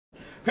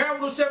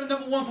Pt.2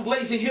 #1 for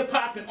blazing hip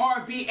hop and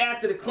R&B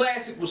after the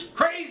classic was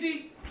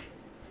crazy.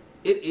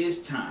 It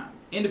is time.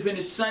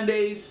 Independent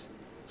Sundays.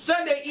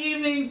 Sunday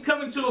evening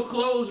coming to a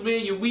close,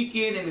 man. Your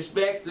weekend and it's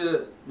back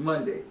to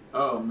Monday.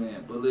 Oh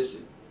man, but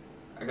listen,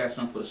 I got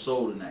something for the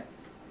soul tonight.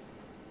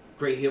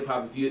 Great hip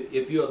hop.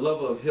 If you're a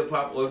lover of hip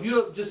hop, or if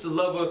you're just a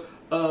lover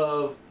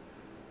of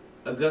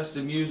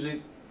Augusta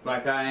music,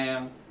 like I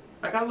am,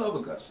 like I love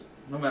Augusta.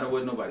 No matter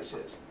what nobody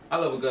says, I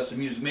love Augusta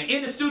music, man.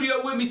 In the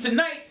studio with me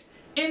tonight's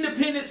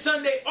Independent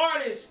Sunday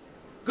artist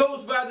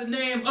goes by the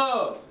name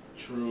of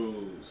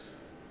Truez.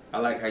 I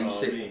like how you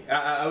say it.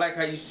 I like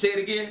how you say it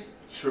again.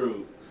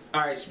 Truez.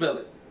 All right, spell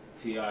it.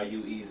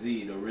 Truez,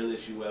 the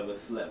realest you ever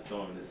slept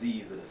on. The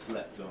Z's of the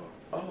slept on.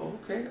 Oh,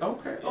 okay,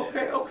 okay,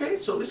 Yeah. okay.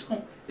 So it's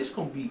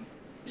gonna be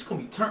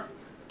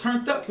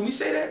turned up. Can we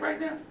say that right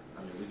now?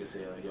 I mean, we can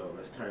say like, yo,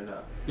 let's turn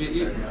up.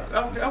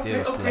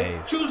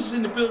 Okay. Truez is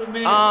in the building,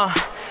 man.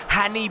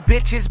 I need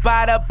bitches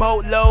by the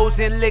boatloads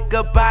and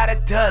liquor by the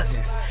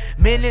dozens.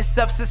 Menace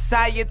of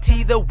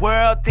society, the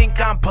world think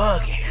I'm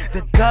bugging.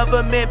 The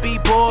government be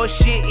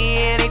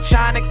bullshitting, they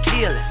tryna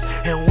kill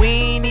us. And we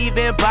ain't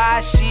even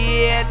buy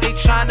shit, they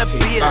tryna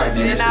bill us.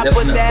 And I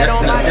put that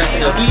on my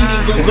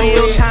children.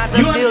 Real times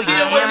a million,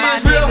 and my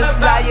niggas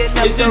flying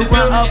up to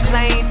run a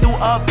plane through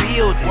a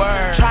building.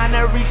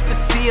 Tryna reach the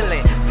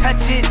ceiling,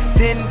 touch it,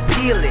 then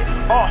peel it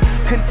off.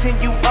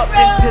 Continue up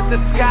into the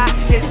sky,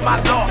 it's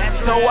my loft.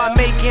 So I'm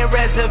making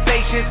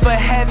reservations for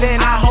heaven.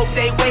 I hope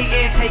they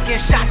waiting, taking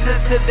shots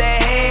to the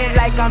head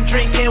like I'm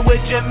drinking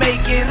with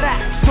Jamaicans.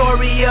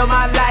 Story of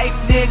my life,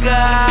 nigga.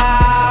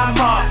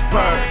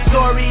 Mossberg.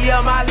 Story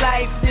of my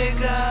life,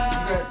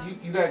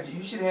 nigga.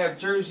 You should have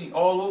Jersey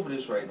all over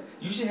this right now.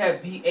 You should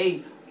have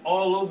VA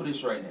all over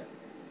this right now.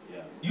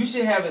 Yeah. You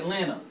should have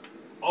Atlanta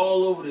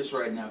all over this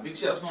right now. Big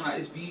shouts going out.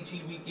 It's BET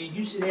weekend.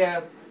 You should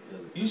have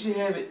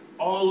it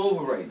all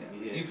over right now.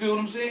 Yeah. You feel what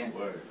I'm saying?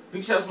 Word.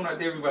 Big shouts going out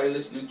to everybody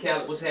listening.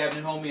 Khaled, what's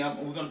happening, homie?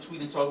 We're going to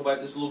tweet and talk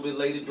about this a little bit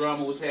later.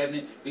 Drama, what's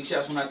happening? Big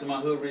shouts going out to my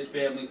Hood Rich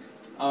family.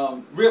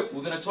 Rip,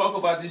 we're going to talk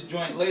about this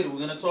joint later. We're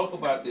going to talk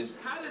about this.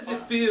 How does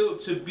it feel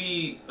to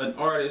be an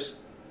artist,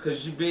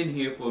 because you've been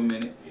here for a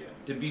minute,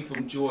 to be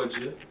from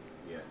Georgia,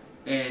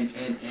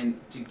 and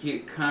to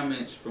get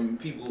comments from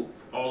people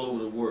all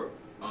over the world?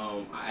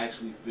 I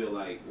actually feel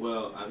like,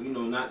 well, you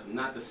know,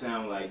 not to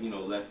sound like, you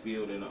know, left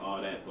field and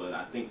all that, but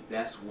I think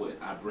that's what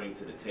I bring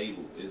to the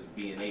table, is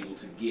being able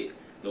to get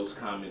those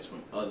comments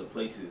from other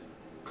places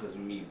because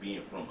of me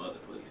being from other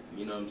places.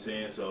 You know what I'm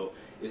saying? So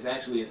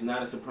it's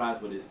not a surprise,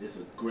 but it's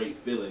a great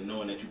feeling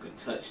knowing that you can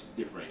touch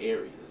different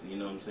areas. You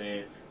know what I'm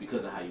saying?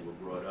 Because of how you were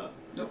brought up.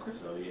 Okay.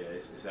 So yeah,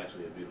 it's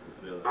actually a beautiful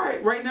feeling. All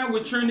right, right now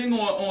we're trending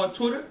on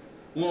Twitter,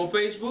 we're on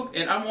Facebook,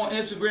 and I'm on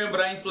Instagram, but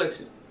I ain't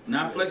flexing.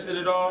 Not flexing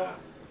at all.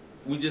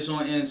 We just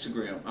on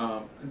Instagram.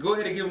 Go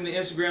ahead and give them the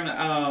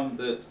Instagram,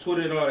 the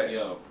Twitter and all that.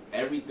 Yo,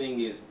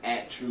 everything is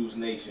at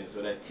Trueznation.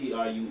 So that's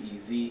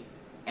Truez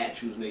at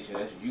Trueznation.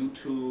 That's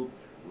YouTube,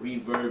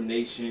 Reverb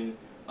Nation,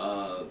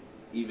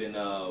 even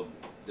of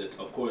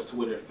course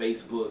Twitter,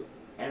 Facebook.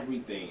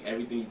 Everything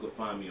you can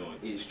find me on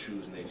is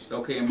Trueznation.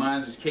 Okay, and mine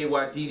is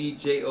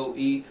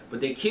KYDDJOE.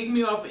 But they kicked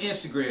me off of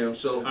Instagram,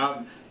 so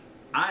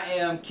I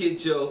am Kydd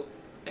Joe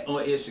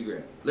on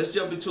Instagram. Let's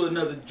jump into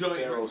another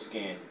joint. Arrow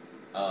scan.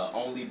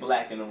 Only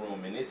black in the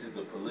room, and this is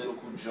the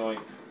political joint.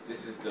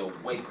 This is the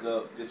wake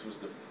up. This was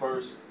the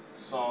first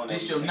song.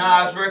 This your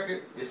Nas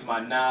record? This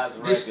my Nas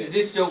record.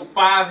 This your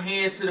 5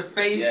 hands to the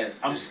face?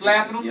 Yes. I'm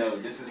slapping them? Yo,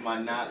 this is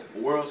my Nas.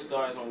 World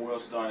Stars on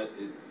World Star.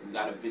 We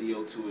got a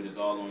video to it. It's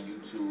all on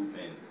YouTube,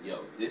 and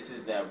yo, this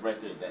is that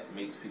record that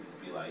makes people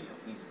be like,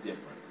 yo, he's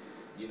different.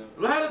 You know?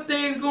 A lot of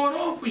things going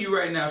on for you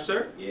right now,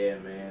 sir. Yeah,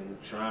 man.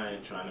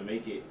 Trying to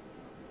make it.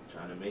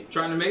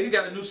 Trying to make it?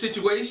 Got a new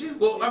situation?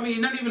 Well, I mean,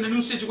 not even a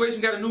new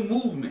situation, got a new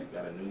movement.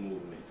 Got a new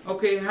movement.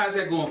 Okay, and how's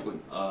that going for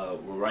you? Well,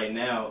 right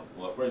now,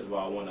 well, first of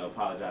all, I want to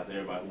apologize to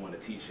everybody who want a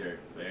t-shirt,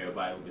 for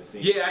everybody who's been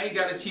seeing. Yeah, I ain't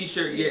got a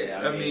t-shirt yet.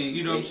 Yeah, I mean,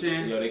 you know what I'm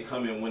saying? Yo, they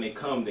coming. When they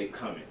come, they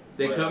coming.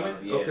 They coming?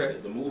 Yeah, okay.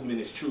 The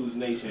movement is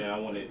Trueznation. I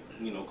want to,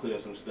 you know, clear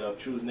some stuff.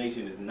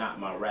 Trueznation is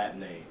not my rap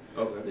name.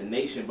 Okay. The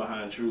nation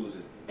behind Truez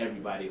is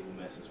everybody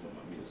who messes with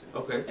my music.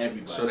 Okay.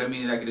 Everybody. So that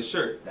means I get a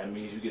shirt. That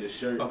means you get a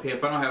shirt. Okay,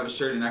 if I don't have a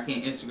shirt and I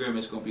can't Instagram,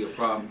 it's gonna be a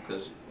problem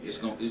because it's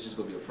just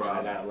gonna be a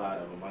problem. I got a lot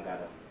of them.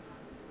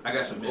 I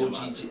got some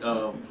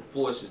OG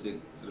forces that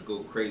go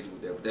crazy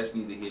with that, but that's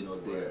neither here nor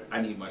there. Right.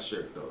 I need my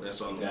shirt though. That's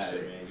all I'm gonna say.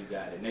 You got it, man. You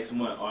got it. Next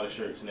month, all the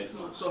shirts. Next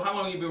month. So how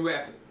long you been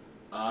rapping?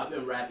 I've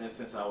been rapping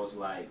since I was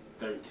like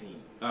 13.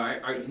 All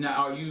right.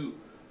 Now, are you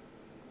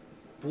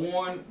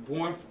born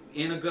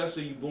in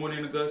Augusta? You born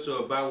in Augusta,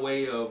 or by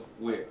way of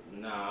where?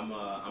 Nah,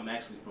 I'm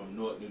actually from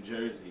Newark, New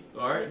Jersey.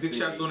 All right. Big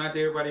shouts going out to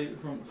everybody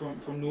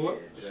from Newark.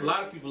 Yeah, there's a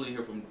lot of people in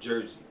here from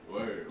Jersey.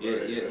 Word.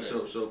 Yeah.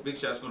 So big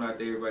shouts going out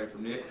to everybody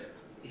from there.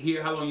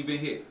 Here, how long you been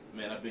here?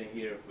 Man, I've been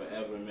here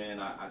forever, man.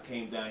 I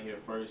came down here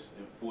first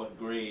in 4th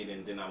grade,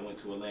 and then I went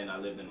to Atlanta. I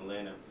lived in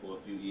Atlanta for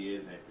a few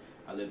years, and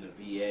I lived in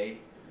VA.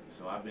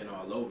 So I've been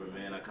all over,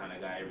 man. I kind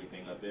of got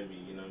everything up in me,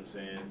 you know what I'm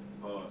saying?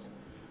 Pause.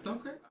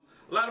 Okay.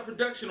 A lot of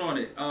production on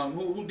it.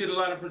 Who did a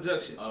lot of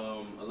production?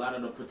 A lot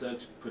of the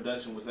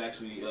production was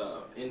actually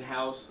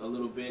in-house a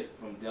little bit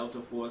from Delta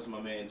Force,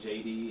 my man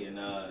JD and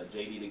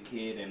JD the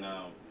Kydd and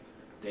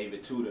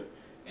David Tudor,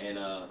 and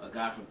a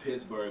guy from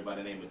Pittsburgh by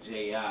the name of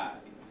J.I.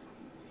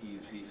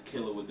 He's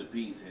killer with the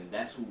beats, and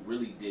that's who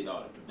really did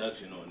all the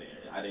production on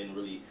there. I didn't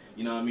really,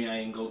 you know what I mean, I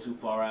didn't go too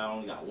far out. I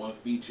only got one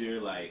feature,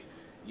 like,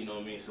 you know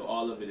what I mean? So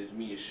all of it is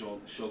me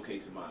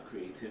showcasing my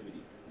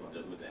creativity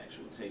with the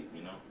actual tape,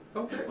 you know?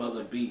 Okay. And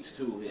Butler Beats,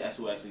 too. That's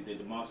who actually did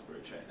the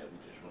Mossberg track that we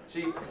just run.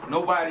 See,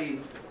 nobody,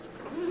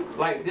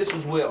 like, this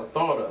was well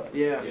thought of.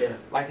 Yeah. Yeah.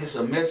 Like, it's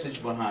a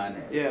message behind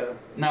that. Yeah.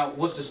 Now,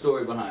 what's the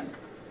story behind it?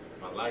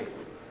 My life.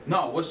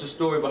 No, what's the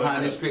story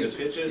behind this picture? The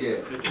picture? Yeah.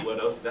 The picture,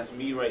 what else? That's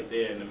me right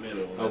there in the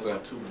middle. That's Okay. my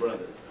two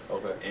brothers.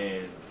 Okay.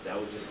 And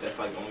that's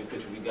like the only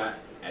picture we got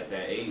at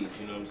that age,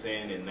 you know what I'm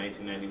saying? In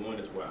 1991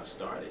 is where I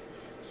started.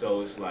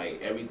 So it's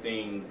like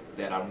everything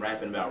that I'm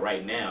rapping about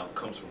right now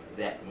comes from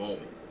that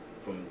moment,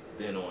 from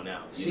then on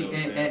out. You know what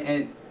I'm saying?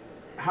 And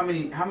how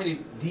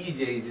many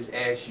DJs just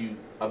ask you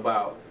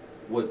about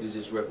what does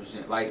this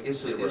represent? Like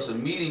it's a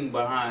meeting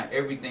behind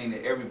everything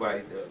that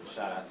everybody does.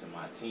 Shout out to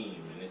my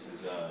team, and this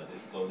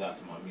goes out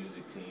to my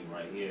music team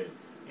right here.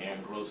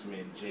 Aaron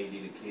Grossman,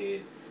 JD the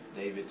Kydd,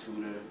 David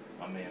Tudor,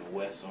 my man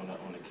Wes on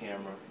the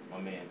camera,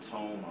 my man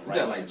Tone, my We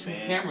got like two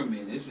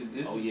cameramen. This is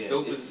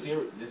dope.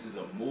 This is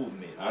a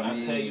movement. I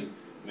tell you,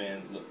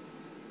 man, look,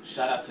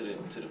 shout out to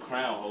the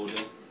crown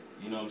holder.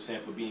 You know what I'm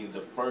saying, for being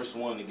the first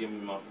one to give me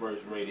my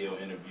first radio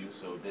interview.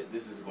 So that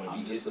this is going to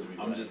be history.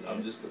 I'm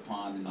just a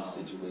pawn in this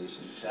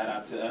situation. Shout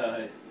out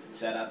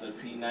to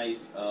P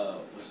Nice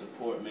for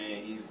support,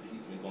 man. He's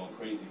been going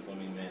crazy for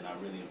me, man. I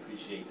really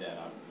appreciate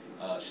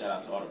that. Shout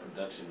out to all the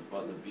production, the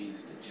Butler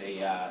Beats, the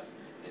J.I.'s,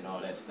 and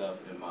all that stuff,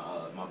 and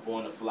my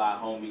Born to Fly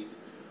homies,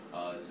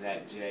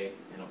 Zach J,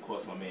 and of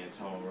course my man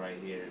Tone right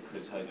here,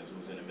 Chris Huggins,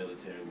 who's in the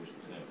military, which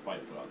was going to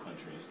fight for our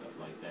country and stuff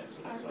like that. So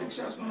that's all. Big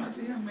shots going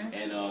to him, man.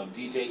 And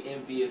DJ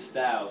Envious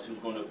Styles, who's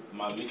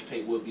my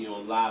mixtape will be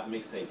on live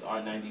mixtapes.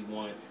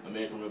 R91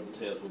 American Rebel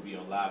Tales will be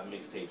on live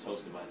mixtapes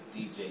hosted by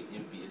DJ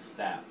Envious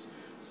Styles.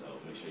 So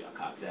make sure y'all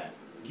cop that.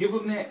 Give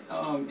them that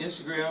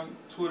Instagram,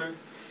 Twitter,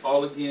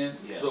 all again.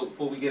 Yeah. So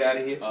before we get out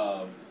of here.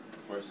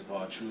 First of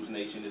all,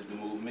 Trueznation is the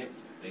movement.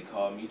 They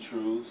call me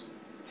Truez.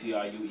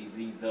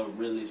 Truez, the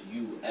realest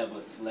you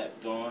ever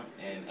slept on.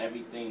 And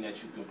everything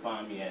that you can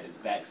find me at is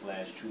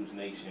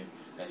 /Trueznation.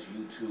 That's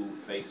YouTube,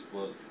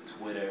 Facebook,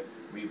 Twitter,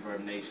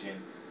 Reverb Nation.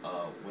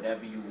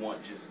 Whatever you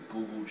want, just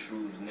Google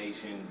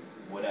Trueznation,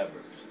 whatever.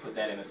 Just put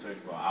that in the search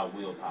bar. I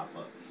will pop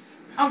up.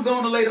 I'm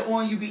going to later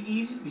on. You be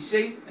easy, be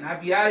safe, and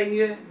I'll be out of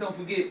here. Don't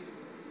forget,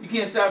 you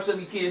can't stop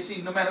something you can't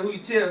see, no matter who you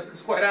tell,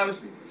 because quite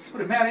honestly,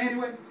 what it matter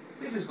anyway?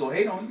 They just gonna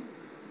hate on you.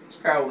 It's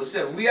power to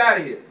 7. We out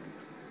of here.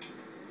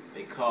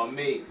 They call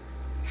me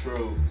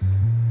Truez.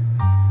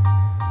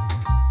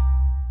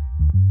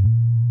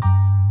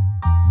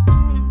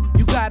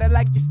 You got it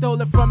like you stole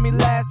it from me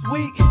last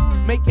week.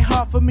 Make it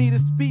hard for me to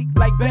speak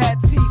like bad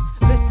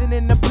teeth.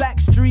 Listening to Black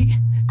Street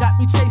got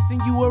me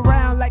chasing you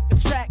around like a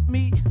track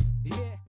meet.